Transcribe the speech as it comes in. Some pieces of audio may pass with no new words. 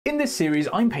this series,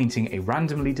 I'm painting a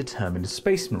randomly determined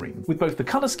space marine, with both the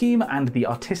colour scheme and the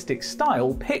artistic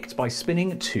style picked by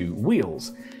spinning 2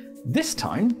 wheels. This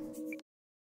time,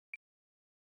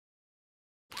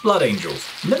 Blood Angels.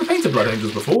 Never painted Blood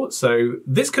Angels before, so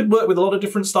this could work with a lot of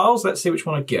different styles. Let's see which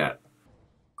one I get.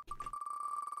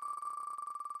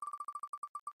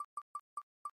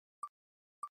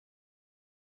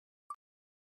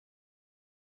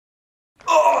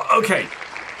 Oh, okay.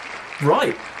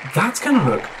 Right, that's gonna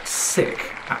look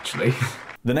sick, actually.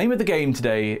 the name of the game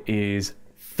today is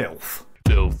Filth.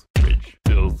 Filth Bridge,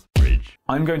 Filth Bridge.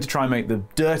 I'm going to try and make the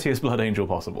dirtiest Blood Angel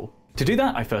possible. To do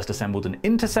that, I first assembled an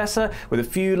intercessor with a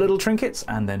few little trinkets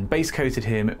and then base coated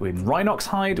him with Rhinox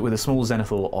hide with a small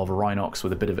zenithal of Rhinox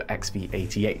with a bit of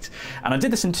XV88. And I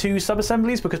did this in 2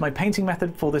 sub-assemblies because my painting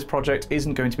method for this project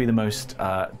isn't going to be the most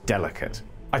delicate.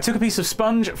 I took a piece of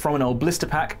sponge from an old blister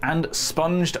pack and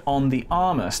sponged on the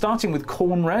armour, starting with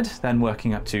Corn Red, then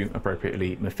working up to,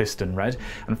 appropriately, Mephiston Red,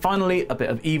 and finally a bit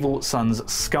of Evil Sun's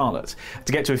Scarlet.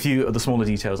 To get to a few of the smaller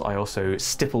details, I also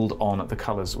stippled on the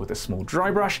colours with a small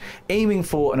dry brush, aiming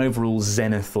for an overall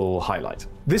zenithal highlight.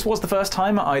 This was the first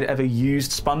time I'd ever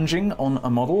used sponging on a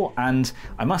model, and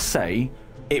I must say,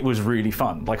 it was really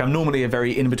fun. Like, I'm normally a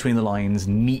very in-between-the-lines,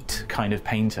 neat kind of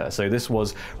painter, so this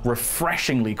was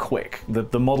refreshingly quick.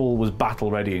 The model was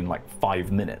battle-ready in like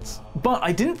 5 minutes. But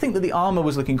I didn't think that the armor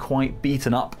was looking quite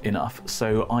beaten up enough,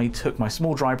 so I took my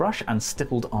small dry brush and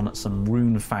stippled on some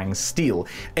Rune Fang steel,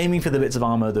 aiming for the bits of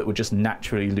armor that would just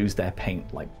naturally lose their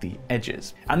paint, like the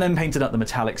edges. And then painted up the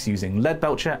metallics using Lead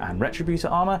Belcher and Retributor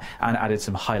armor, and added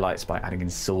some highlights by adding in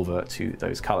silver to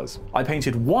those colors. I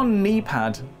painted 1 knee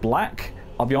pad black.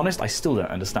 I'll be honest, I still don't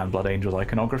understand Blood Angel's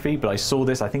iconography, but I saw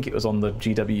this, I think it was on the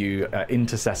GW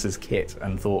Intercessor's kit,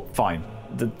 and thought, fine,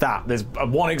 there's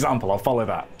one example, I'll follow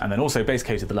that. And then also base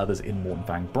coated the leathers in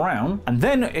Mornfang Brown. And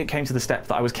then it came to the step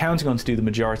that I was counting on to do the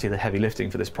majority of the heavy lifting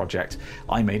for this project.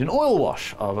 I made an oil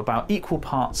wash of about equal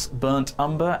parts burnt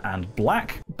umber and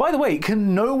black. By the way,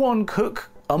 can no one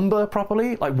cook umber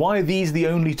properly? Like, why are these the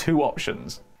only 2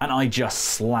 options? And I just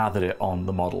slathered it on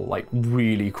the model, like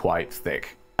really quite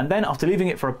thick. And then after leaving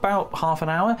it for about half an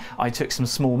hour, I took some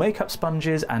small makeup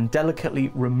sponges and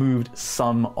delicately removed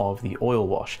some of the oil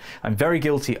wash. I'm very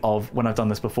guilty of, when I've done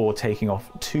this before, taking off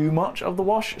too much of the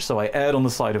wash, so I erred on the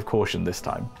side of caution this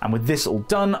time. And with this all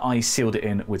done, I sealed it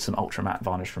in with some ultra matte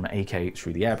varnish from AK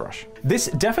through the airbrush. This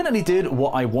definitely did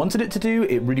what I wanted it to do.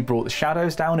 It really brought the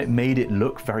shadows down. It made it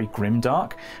look very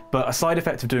grimdark. But a side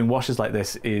effect of doing washes like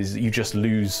this is you just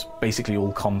lose basically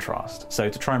all contrast. So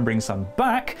to try and bring some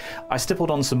back, I stippled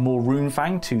on some more Rune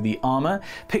Fang to the armor,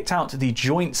 picked out the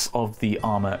joints of the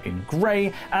armor in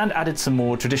grey, and added some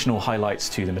more traditional highlights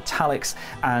to the metallics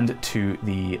and to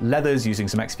the leathers using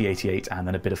some XV88 and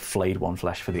then a bit of flayed one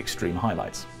flesh for the extreme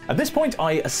highlights. At this point,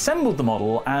 I assembled the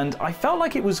model and I felt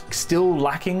like it was still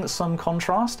lacking some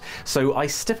contrast, so I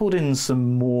stippled in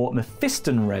some more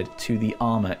Mephiston Red to the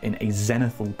armor in a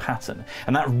zenithal pattern,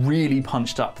 and that really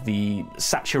punched up the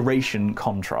saturation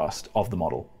contrast of the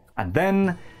model. And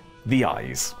then the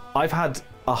eyes. I've had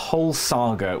a whole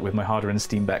saga with my Harder and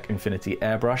Steenbeck Infinity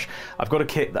airbrush. I've got a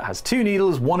kit that has 2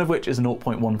 needles, one of which is a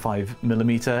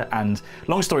 0.15mm, and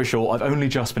long story short, I've only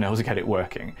just been able to get it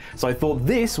working. So I thought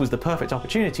this was the perfect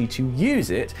opportunity to use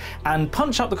it and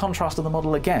punch up the contrast of the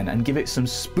model again and give it some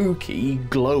spooky,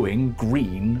 glowing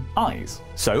green eyes.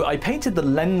 So I painted the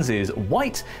lenses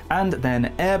white and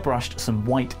then airbrushed some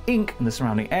white ink in the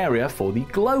surrounding area for the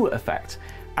glow effect.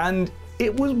 And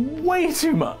it was way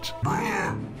too much.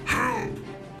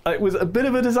 It was a bit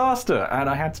of a disaster, and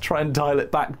I had to try and dial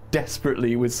it back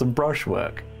desperately with some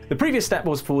brushwork. The previous step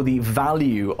was for the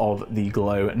value of the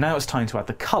glow. Now it's time to add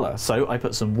the color. So I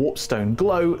put some Warpstone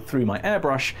Glow through my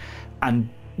airbrush, and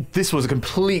this was a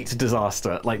complete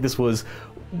disaster. Like, this was...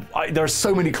 there are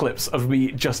so many clips of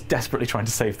me just desperately trying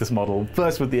to save this model,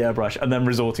 first with the airbrush and then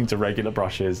resorting to regular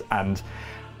brushes, and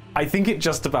I think it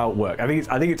just about worked. I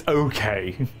think it's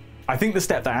okay. I think the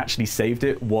step that actually saved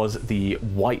it was the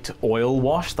white oil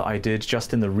wash that I did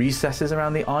just in the recesses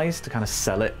around the eyes to kind of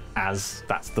sell it as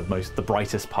that's the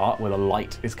brightest part where the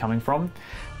light is coming from.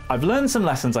 I've learned some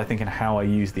lessons, I think, in how I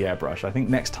use the airbrush. I think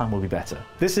next time will be better.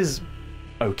 This is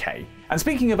okay. And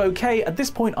speaking of okay, at this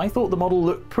point I thought the model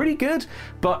looked pretty good,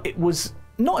 but it was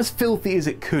not as filthy as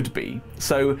it could be.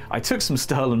 So I took some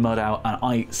Sterling mud out and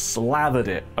I slathered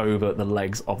it over the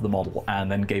legs of the model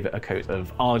and then gave it a coat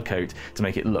of Ard Coat to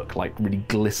make it look like really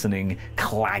glistening,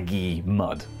 claggy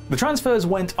mud. The transfers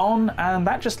went on and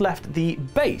that just left the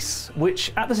base,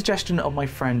 which at the suggestion of my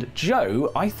friend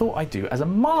Joe, I thought I'd do as a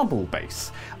marble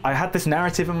base. I had this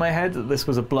narrative in my head that this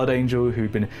was a Blood Angel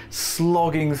who'd been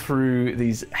slogging through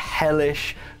these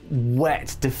hellish,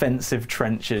 wet defensive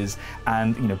trenches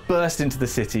and, you know, burst into the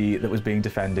city that was being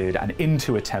defended and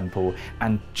into a temple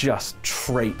and just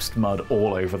traipsed mud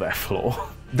all over their floor.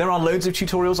 There are loads of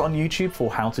tutorials on YouTube for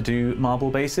how to do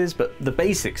marble bases, but the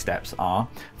basic steps are,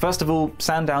 first of all,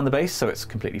 sand down the base so it's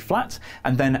completely flat,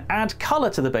 and then add colour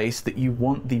to the base that you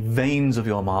want the veins of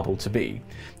your marble to be.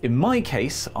 In my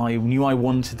case, I knew I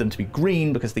wanted them to be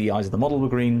green because the eyes of the model were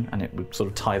green, and it would sort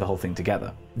of tie the whole thing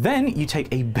together. Then you take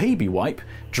a baby wipe,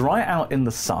 dry it out in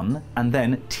the sun, and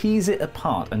then tease it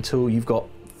apart until you've got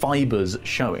fibers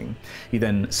showing. You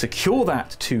then secure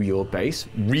that to your base,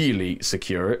 really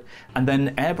secure it, and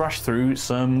then airbrush through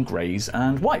some greys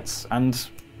and whites, and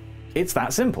it's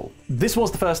that simple. This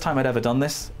was the first time I'd ever done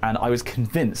this, and I was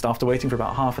convinced after waiting for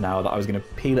about half an hour that I was going to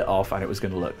peel it off and it was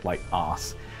going to look like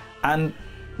arse. And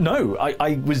no,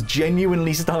 I was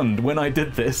genuinely stunned when I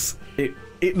did this.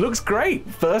 It looks great,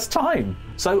 first time.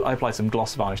 So I applied some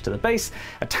gloss varnish to the base,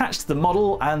 attached the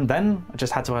model, and then I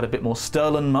just had to add a bit more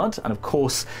Sterling mud, and of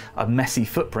course, a messy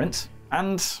footprint,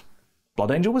 and Blood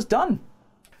Angel was done.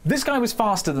 This guy was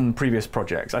faster than previous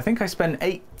projects. I think I spent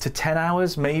 8 to 10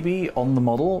 hours maybe on the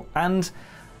model, and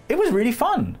it was really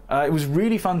fun. It was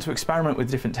really fun to experiment with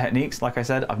different techniques. Like I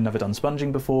said, I've never done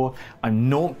sponging before. I'm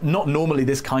not normally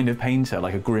this kind of painter,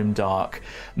 like a grim, dark,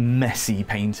 messy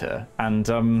painter,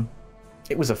 and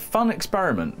it was a fun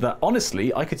experiment that,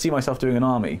 honestly, I could see myself doing an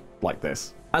army like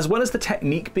this. As well as the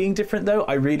technique being different, though,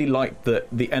 I really liked that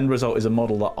the end result is a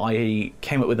model that I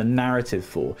came up with a narrative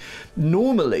for.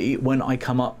 Normally, when I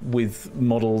come up with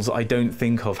models, I don't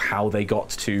think of how they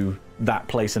got to that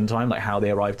place in time, like how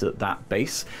they arrived at that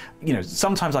base. You know,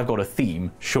 sometimes I've got a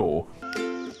theme, sure.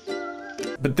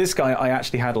 But this guy, I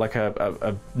actually had like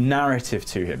a narrative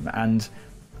to him, and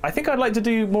I think I'd like to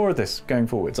do more of this going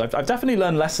forwards. I've definitely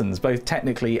learned lessons, both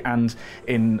technically and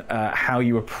in how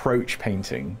you approach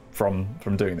painting from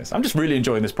doing this. I'm just really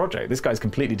enjoying this project. This guy's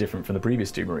completely different from the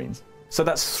previous two Marines. So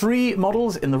that's 3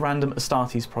 models in the random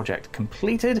Astartes project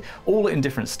completed, all in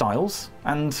different styles.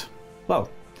 And, well,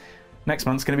 next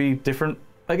month's going to be different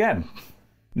again.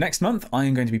 Next month, I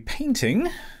am going to be painting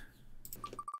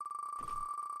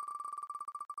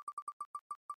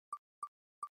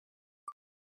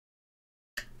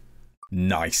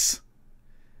nice.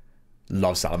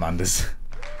 Love salamanders.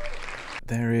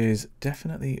 There is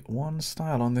definitely one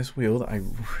style on this wheel that I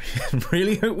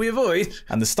really hope we avoid.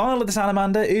 And the style of the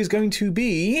salamander is going to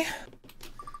be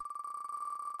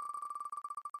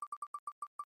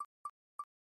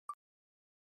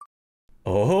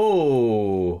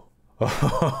oh.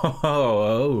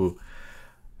 Oh.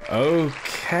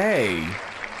 Okay.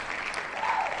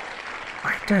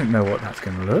 I don't know what that's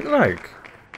going to look like.